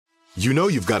You know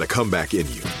you've got a comeback in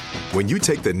you. When you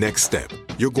take the next step,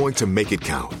 you're going to make it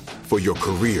count for your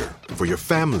career, for your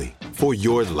family, for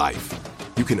your life.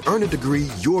 You can earn a degree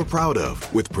you're proud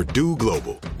of with Purdue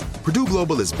Global. Purdue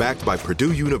Global is backed by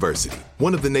Purdue University,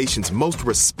 one of the nation's most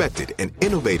respected and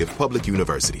innovative public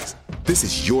universities. This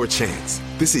is your chance.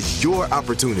 This is your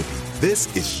opportunity.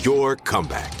 This is your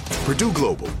comeback. Purdue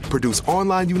Global, Purdue's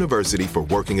online university for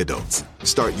working adults.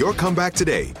 Start your comeback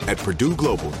today at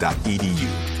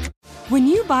purdueglobal.edu. When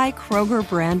you buy Kroger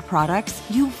brand products,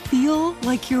 you feel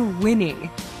like you're winning.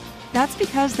 That's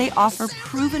because they offer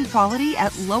proven quality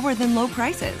at lower than low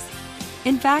prices.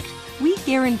 In fact, we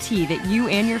guarantee that you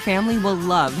and your family will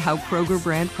love how Kroger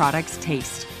brand products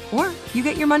taste, or you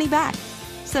get your money back.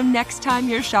 So next time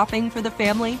you're shopping for the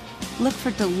family, look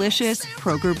for delicious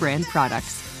Kroger brand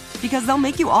products, because they'll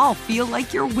make you all feel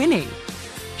like you're winning.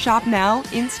 Shop now,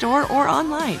 in-store, or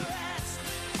online.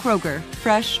 Kroger,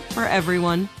 fresh for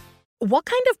everyone. What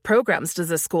kind of programs does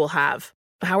this school have?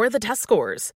 How are the test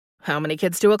scores? How many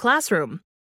kids do a classroom?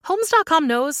 Homes.com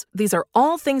knows these are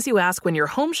all things you ask when you're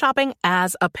home shopping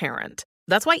as a parent.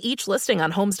 That's why each listing on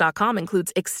Homes.com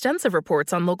includes extensive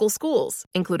reports on local schools,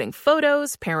 including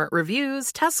photos, parent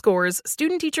reviews, test scores,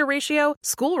 student-teacher ratio,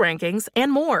 school rankings,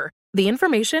 and more. The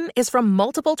information is from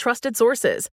multiple trusted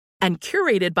sources and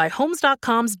curated by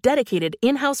Homes.com's dedicated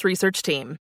in-house research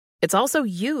team. It's also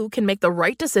you can make the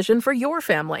right decision for your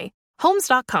family.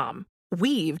 Homes.com.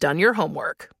 We've done your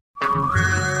homework.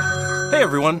 Hey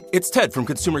everyone, it's Ted from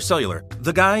Consumer Cellular,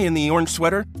 the guy in the orange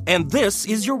sweater, and this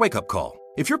is your wake-up call.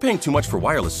 If you're paying too much for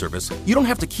wireless service, you don't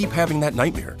have to keep having that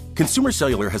nightmare. Consumer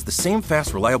Cellular has the same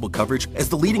fast, reliable coverage as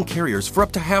the leading carriers for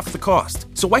up to half the cost.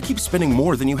 So why keep spending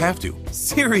more than you have to?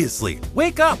 Seriously,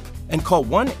 wake up and call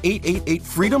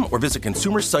 1-888-FREEDOM or visit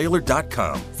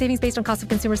consumercellular.com. Savings based on cost of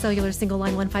Consumer Cellular single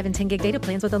line 1, 5, and 10 gig data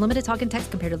plans with unlimited talk and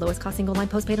text compared to lowest cost single line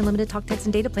postpaid unlimited talk, text,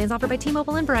 and data plans offered by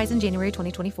T-Mobile and Verizon January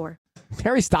 2024.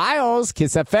 Harry Styles,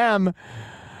 Kiss FM.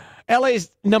 LA's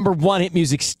number one hit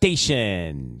music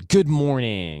station. Good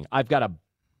morning. I've got a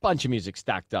bunch of music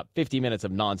stacked up. 50 minutes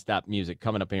of nonstop music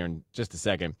coming up here in just a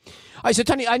second. All right, so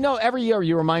Tanya, I know every year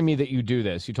you remind me that you do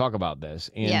this. You talk about this.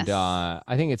 And yes.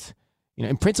 I think it's,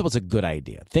 in principle, it's a good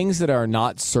idea. Things that are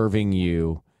not serving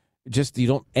you, just you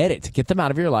don't edit. Get them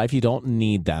out of your life. You don't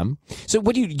need them. So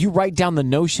what do you write down the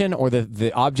notion or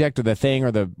the object or the thing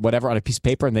or the whatever on a piece of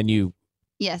paper and then you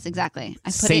Yes, exactly. I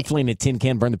put safely in a tin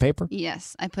can, burn the paper?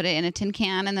 Yes, I put it in a tin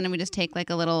can, and then we just take like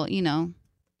a little,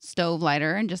 stove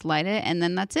lighter and just light it, and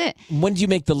then that's it. When do you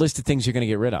make the list of things you're going to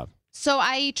get rid of? So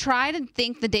I try to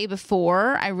think the day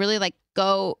before. I really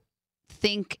go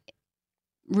think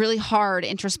really hard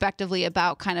introspectively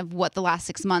about kind of what the last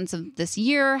 6 months of this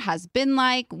year has been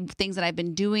like, things that I've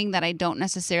been doing that I don't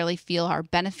necessarily feel are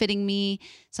benefiting me,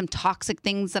 some toxic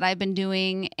things that I've been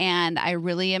doing, and I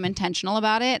really am intentional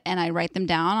about it, and I write them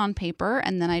down on paper,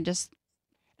 and then I just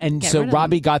And so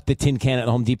Robbie got the tin can at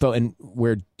Home Depot, and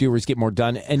where doers get more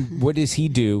done. And what does he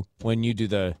do when you do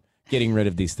the getting rid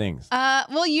of these things?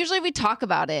 Well, usually we talk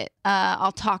about it.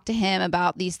 I'll talk to him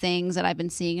about these things that I've been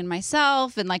seeing in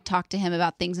myself and talk to him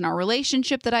about things in our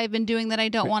relationship that I've been doing that I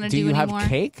don't want to do anymore. Do you have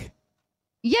cake?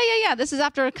 Yeah. This is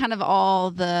after kind of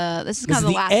this is kind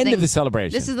of the last end thing. of the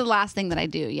celebration. This is the last thing that I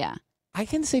do, yeah. I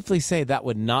can safely say that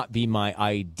would not be my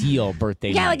ideal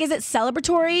birthday night. Is it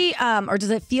celebratory or does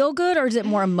it feel good or is it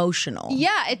more emotional?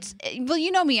 Yeah, well, you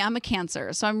know me, I'm a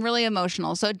Cancer, so I'm really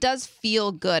emotional. So it does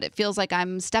feel good. It feels like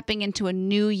I'm stepping into a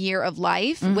new year of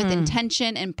life with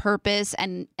intention and purpose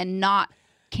and not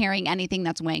carrying anything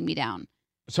that's weighing me down.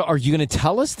 So are you going to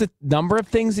tell us the number of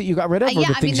things that you got rid of?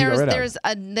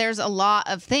 There's a lot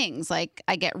of things. I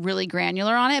get really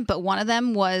granular on it, but one of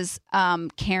them was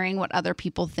caring what other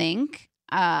people think.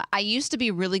 I used to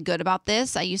be really good about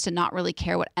this. I used to not really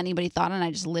care what anybody thought, and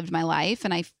I just lived my life.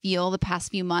 And I feel the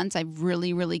past few months I've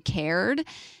really, really cared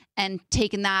and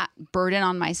taken that burden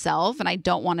on myself, and I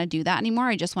don't want to do that anymore.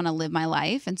 I just want to live my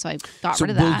life, and so I got rid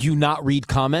of that. Will you not read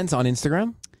comments on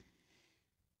Instagram?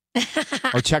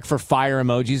 Or check for fire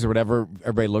emojis or whatever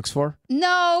everybody looks for?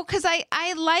 No, because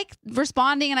I like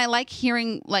responding and I like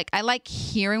hearing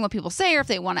what people say or if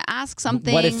they want to ask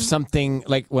something. What if something,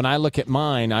 when I look at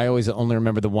mine, I always only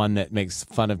remember the one that makes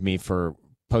fun of me for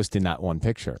posting that one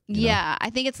picture. Yeah,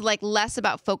 I think it's less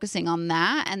about focusing on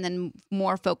that and then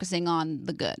more focusing on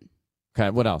the good. Okay,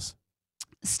 what else?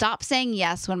 Stop saying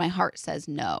yes when my heart says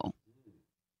no.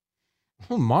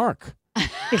 Oh, Mark.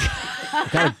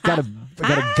 got a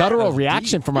guttural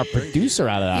reaction from our producer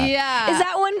out of that. Yeah. Is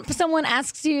that when someone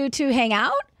asks you to hang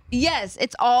out? Yes,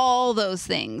 it's all those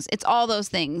things. It's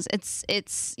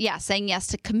saying yes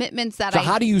to commitments that So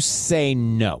how do you say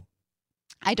no?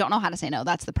 I don't know how to say no.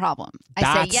 That's the problem. I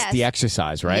That's say yes. the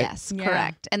exercise, right? Yes,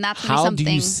 correct. And that's going to be How something.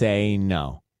 do you say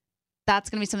no? That's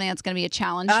going to be something that's going to be a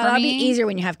challenge for That'll me. be easier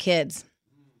when you have kids.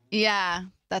 Yeah,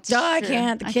 that's Duh, true. I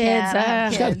can't. The I kids. can't. I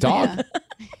have She's got a kids. dog.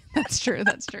 Yeah. That's true.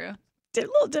 That's true. They're a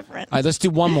little different. All right, let's do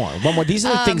one more. These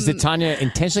are the things that Tanya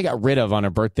intentionally got rid of on her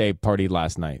birthday party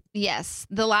last night. Yes.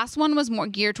 The last one was more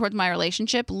geared towards my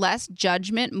relationship, less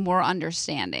judgment, more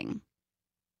understanding.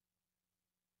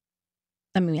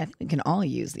 I mean, I think we can all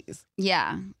use these.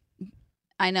 Yeah.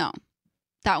 I know.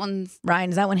 That one's, Ryan,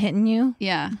 is that one hitting you?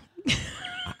 yeah.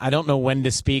 I don't know when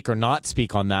to speak or not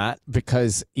speak on that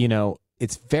because,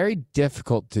 it's very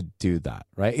difficult to do that,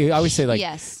 right? I always say, like,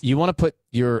 Yes. you want to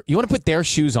put their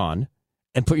shoes on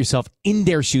and put yourself in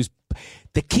their shoes.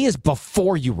 The key is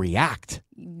before you react.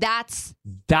 That's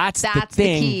the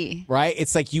thing, key. right?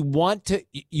 It's like you want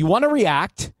to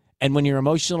react, and when you're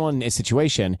emotional in a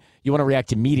situation, you want to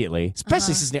react immediately.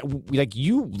 Especially since, like,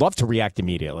 you love to react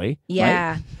immediately.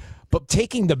 Yeah. Right? But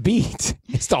taking the beat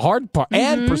is the hard part,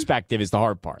 and perspective is the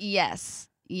hard part. Yes.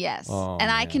 Oh,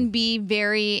 and I man. can be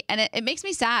very, and it makes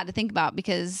me sad to think about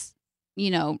because,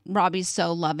 Robbie's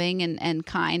so loving and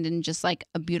kind and just like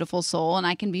a beautiful soul. And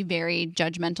I can be very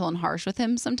judgmental and harsh with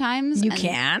him sometimes. You And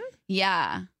can?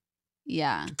 Yeah.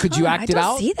 Yeah. Could you act I it don't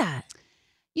out? see that.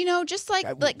 Just like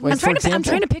Like, for I'm example,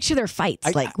 trying to picture their fights.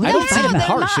 I Like, don't see him they're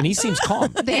harsh, not. and he seems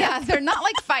calm. they're not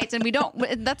like fights, and we don't.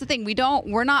 That's the thing. We don't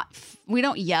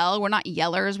yell. We're not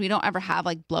yellers. We don't ever have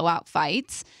like blowout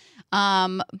fights.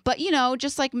 But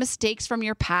just like mistakes from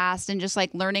your past, and just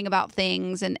like learning about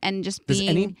things, and just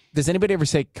being. Does anybody ever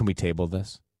say, "Can we table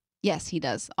this"? Yes, he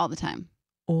does all the time.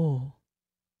 oh.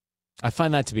 I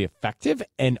find that to be effective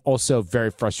and also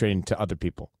very frustrating to other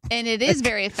people. And it is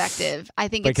very effective. I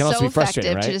think But it it's can also so be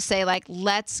frustrating, effective to right? just say, like,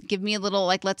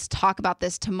 let's talk about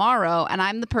this tomorrow. And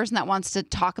I'm the person that wants to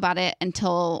talk about it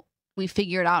until we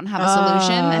figure it out and have a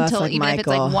solution. That's Until like even if it's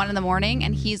like Michael. 1 a.m.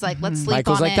 and he's like, let's sleep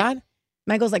Michael's on like it. that?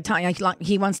 Michael's like Tanya.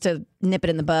 He wants to nip it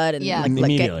in the bud and Yeah.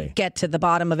 Immediately. get to the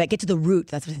bottom of it, get to the root.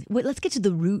 That's what. Wait, let's get to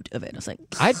the root of it. I was like,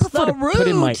 I'd prefer to put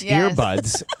in my Yes.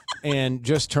 earbuds and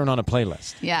just turn on a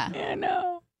playlist. Yeah. I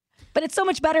know. But it's so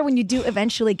much better when you do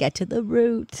eventually get to the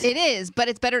root. It is, but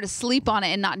it's better to sleep on it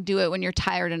and not do it when you're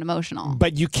tired and emotional.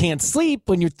 But you can't sleep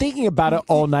when you're thinking about it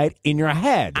all night in your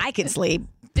head. I can sleep.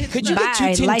 Could you get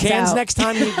Bye, 2 tin lights cans out. next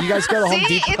time you guys go to Home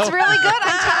See, Depot? it's really good.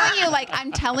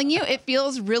 I'm telling you, it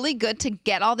feels really good to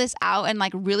get all this out and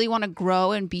like really want to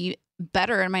grow and be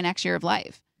better in my next year of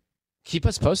life. Keep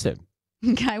us posted.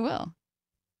 I will.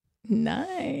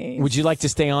 Nice. Would you like to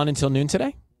stay on until noon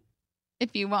today?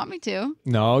 If you want me to.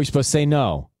 No, you're supposed to say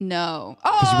no. No.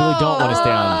 Because you really don't want to stay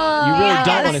on. You really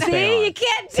don't want to stay on. You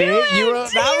can't do See,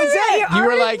 it. that was it. You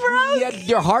were like, broke. yeah,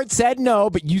 your heart said no,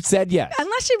 but you said yes.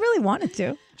 Unless she really wanted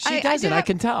to. She doesn't. I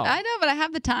can tell. I know, but I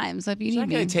have the time. So if you She's need not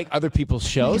me. going to take other people's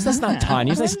shows. That's not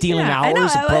Tanya. She's not stealing Yeah, I know.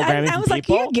 hours of programming I was from like,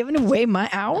 people. you're giving away my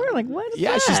hour? Like, what is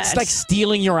Yeah, that? she's like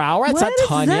stealing your hour. That's What not is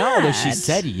Tanya, although she that?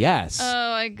 said yes.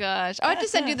 Oh my gosh. Oh, I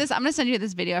just send you this. I'm going to send you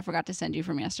this video I forgot to send you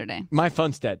from yesterday. My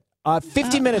phone's dead.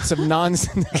 50 minutes of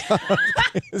nonsense.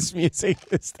 This music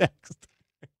is next.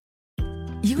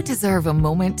 You deserve a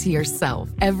moment to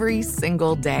yourself every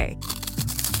single day.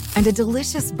 And a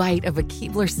delicious bite of a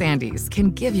Keebler Sandies can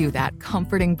give you that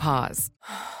comforting pause.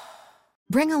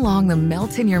 Bring along the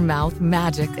melt-in-your-mouth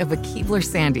magic of a Keebler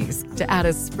Sandies to add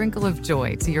a sprinkle of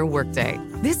joy to your workday.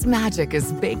 This magic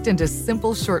is baked into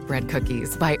simple shortbread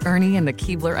cookies by Ernie and the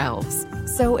Keebler Elves.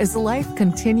 So as life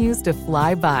continues to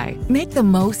fly by, make the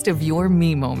most of your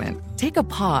me moment. Take a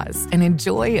pause and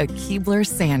enjoy a Keebler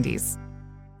Sandies.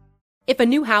 If a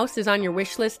new house is on your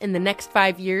wish list in the next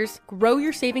 5 years, grow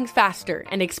your savings faster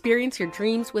and experience your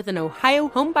dreams with an Ohio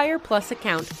Homebuyer Plus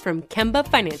account from Kemba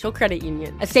Financial Credit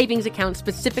Union. A savings account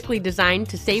specifically designed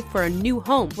to save for a new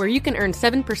home where you can earn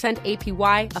 7%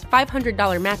 APY, a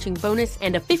 $500 matching bonus,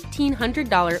 and a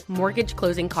 $1,500 mortgage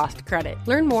closing cost credit.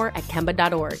 Learn more at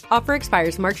Kemba.org. Offer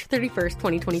expires March 31st,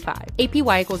 2025.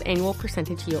 APY equals annual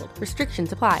percentage yield.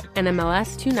 Restrictions apply.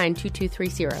 NMLS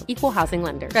 292230. Equal housing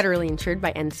lender. Federally insured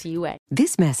by NCUA.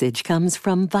 This message comes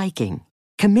from Viking,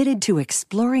 committed to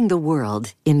exploring the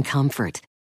world in comfort.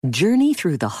 Journey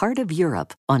through the heart of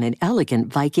Europe on an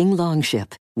elegant Viking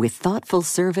longship with thoughtful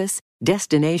service,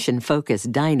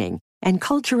 destination-focused dining, and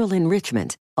cultural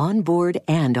enrichment on board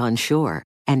and on shore.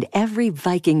 And every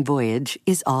Viking voyage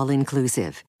is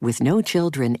all-inclusive, with no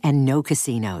children and no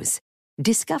casinos.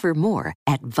 Discover more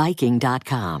at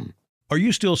Viking.com. Are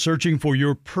you still searching for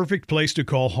your perfect place to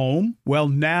call home? Well,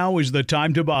 now is the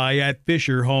time to buy at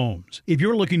Fisher Homes. If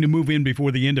you're looking to move in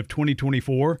before the end of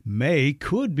 2024, May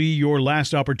could be your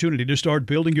last opportunity to start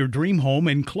building your dream home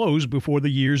and close before the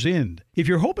year's end. If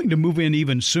you're hoping to move in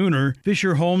even sooner,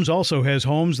 Fisher Homes also has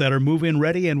homes that are move-in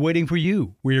ready and waiting for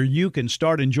you, where you can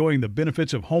start enjoying the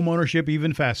benefits of homeownership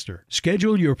even faster.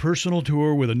 Schedule your personal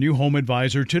tour with a new home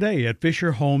advisor today at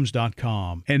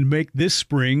FisherHomes.com and make this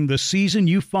spring the season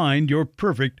you find your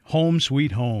perfect home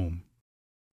sweet home.